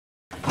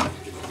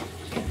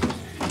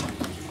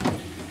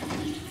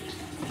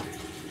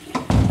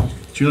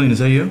Julian, is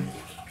that you?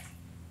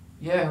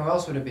 Yeah, who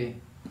else would it be?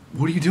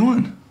 What are you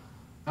doing?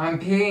 I'm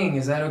peeing,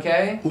 is that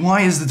okay?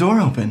 Why is the door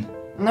open?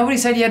 Nobody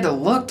said you had to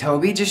look,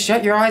 Toby. Just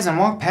shut your eyes and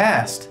walk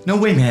past. No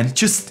way, man.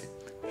 Just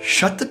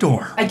shut the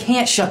door. I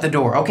can't shut the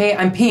door, okay?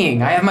 I'm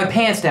peeing. I have my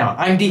pants down.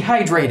 I'm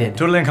dehydrated.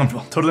 Totally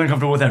uncomfortable. Totally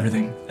uncomfortable with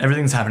everything.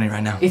 Everything's happening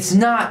right now. It's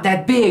not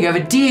that big of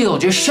a deal.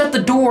 Just shut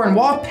the door and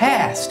walk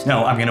past.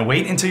 No, I'm gonna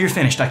wait until you're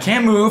finished. I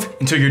can't move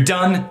until you're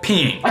done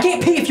peeing. I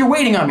can't pee if you're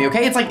waiting on me,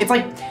 okay? It's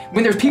like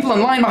when there's people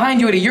in line behind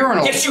you at a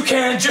urinal. Yes, you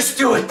can. Just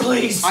do it,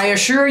 please. I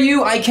assure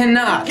you, I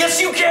cannot.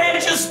 Yes, you can.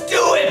 Just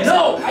do it.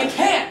 No, I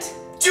can't.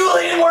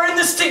 Julian, we're in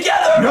this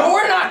together. No,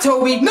 we're not,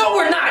 Toby. No,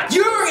 we're not.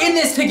 You're in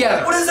this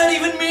together. What does that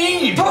even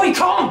mean? Toby,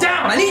 calm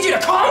down. I need you to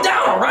calm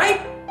down, all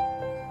right?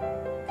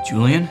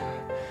 Julian,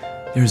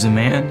 there's a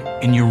man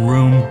in your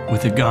room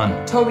with a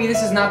gun. Toby,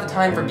 this is not the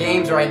time for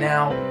games right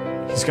now.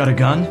 He's got a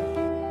gun,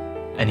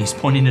 and he's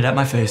pointing it at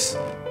my face.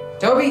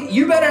 Toby,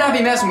 you better not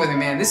be messing with me,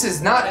 man. This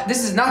is not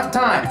the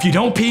time. If you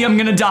don't pee, I'm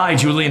gonna die,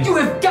 Julian. You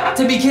have got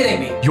to be kidding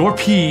me. Your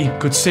pee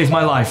could save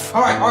my life.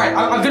 All right,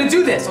 I'm gonna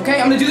do this,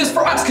 okay? I'm gonna do this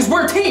for us, because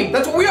we're a team.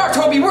 That's what we are,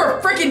 Toby. We're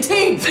a freaking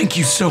team. Thank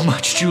you so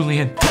much,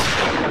 Julian.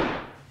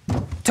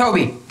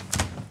 Toby.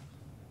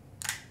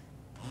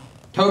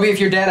 Toby, if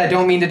you're dead, I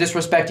don't mean to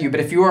disrespect you, but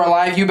if you are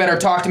alive, you better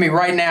talk to me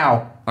right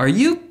now. Are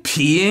you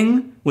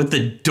peeing with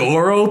the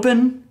door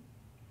open?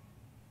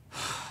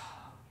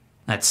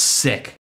 That's sick.